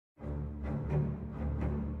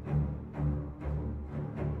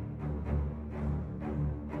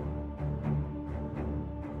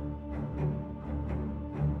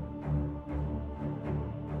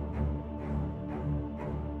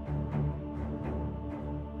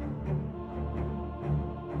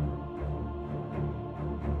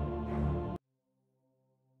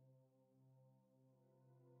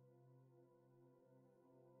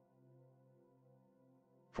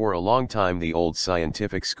For a long time the old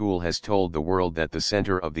scientific school has told the world that the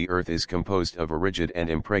center of the Earth is composed of a rigid and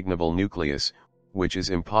impregnable nucleus, which is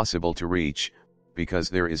impossible to reach, because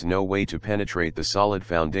there is no way to penetrate the solid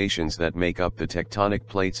foundations that make up the tectonic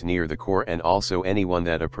plates near the core, and also anyone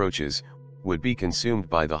that approaches, would be consumed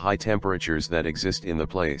by the high temperatures that exist in the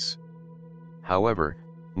place. However,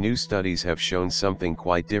 new studies have shown something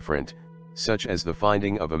quite different, such as the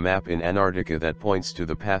finding of a map in Antarctica that points to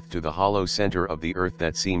the path to the hollow center of the Earth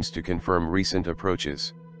that seems to confirm recent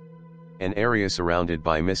approaches. An area surrounded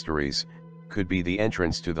by mysteries could be the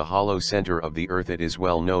entrance to the hollow center of the Earth. It is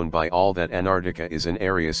well known by all that Antarctica is an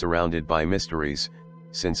area surrounded by mysteries,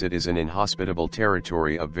 since it is an inhospitable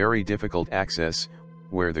territory of very difficult access,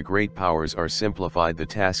 where the great powers are simplified the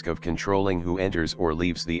task of controlling who enters or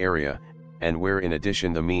leaves the area, and where in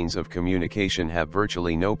addition the means of communication have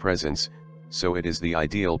virtually no presence, so it is the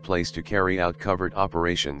ideal place to carry out covert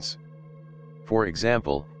operations. For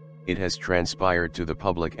example, it has transpired to the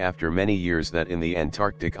public after many years that in the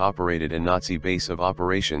Antarctic operated a Nazi base of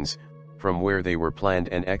operations, from where they were planned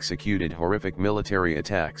and executed horrific military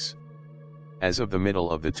attacks. As of the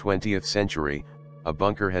middle of the 20th century, a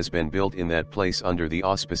bunker has been built in that place under the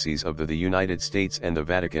auspices of the United States and the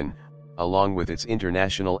Vatican, along with its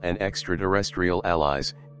international and extraterrestrial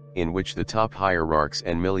allies, in which the top hierarchs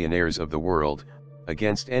and millionaires of the world,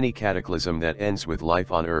 against any cataclysm that ends with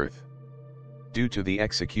life on Earth. Due to the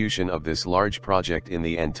execution of this large project in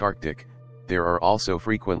the Antarctic, there are also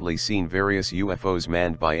frequently seen various UFOs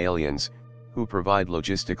manned by aliens, who provide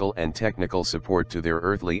logistical and technical support to their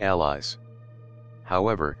earthly allies.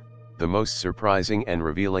 However, the most surprising and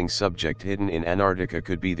revealing subject hidden in Antarctica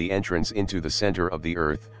could be the entrance into the center of the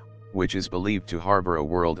Earth, which is believed to harbor a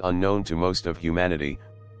world unknown to most of humanity,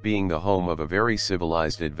 being the home of a very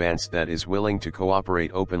civilized advance that is willing to cooperate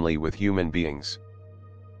openly with human beings.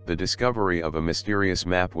 The discovery of a mysterious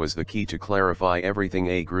map was the key to clarify everything.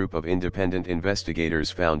 A group of independent investigators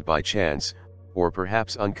found by chance, or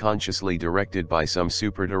perhaps unconsciously directed by some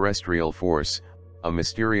superterrestrial force, a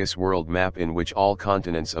mysterious world map in which all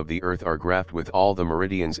continents of the Earth are graphed with all the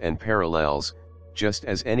meridians and parallels, just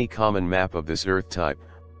as any common map of this Earth type,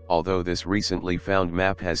 although this recently found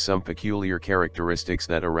map has some peculiar characteristics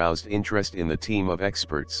that aroused interest in the team of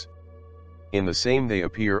experts. In the same they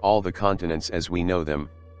appear all the continents as we know them,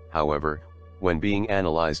 however, when being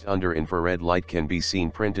analyzed under infrared light can be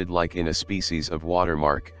seen printed like in a species of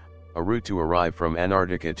watermark, a route to arrive from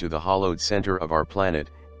Antarctica to the hollowed center of our planet,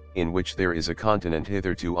 in which there is a continent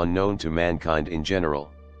hitherto unknown to mankind in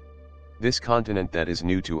general. This continent that is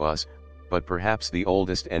new to us, but perhaps the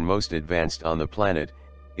oldest and most advanced on the planet,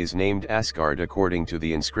 is named Asgard according to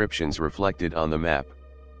the inscriptions reflected on the map.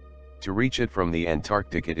 To reach it from the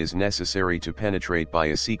Antarctic it is necessary to penetrate by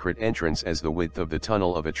a secret entrance as the width of the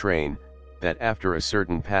tunnel of a train, that after a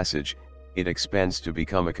certain passage, it expands to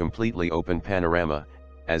become a completely open panorama,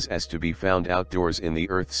 as to be found outdoors in the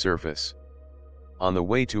Earth's surface. On the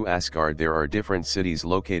way to Asgard there are different cities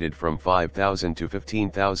located from 5,000 to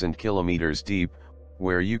 15,000 kilometers deep,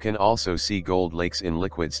 where you can also see gold lakes in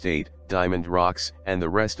liquid state, diamond rocks, and the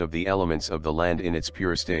rest of the elements of the land in its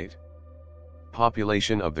pure state.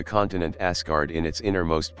 Population of the continent Asgard. In its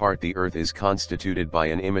innermost part the Earth is constituted by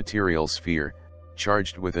an immaterial sphere,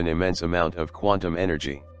 charged with an immense amount of quantum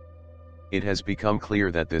energy. It has become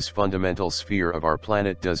clear that this fundamental sphere of our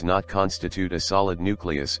planet does not constitute a solid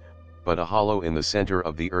nucleus, but a hollow in the center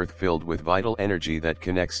of the Earth filled with vital energy that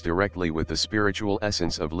connects directly with the spiritual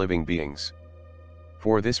essence of living beings.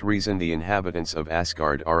 For this reason the inhabitants of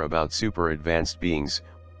Asgard are about super-advanced beings,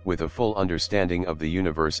 with a full understanding of the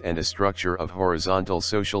universe and a structure of horizontal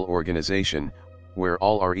social organization, where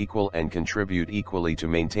all are equal and contribute equally to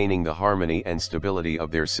maintaining the harmony and stability of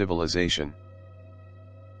their civilization.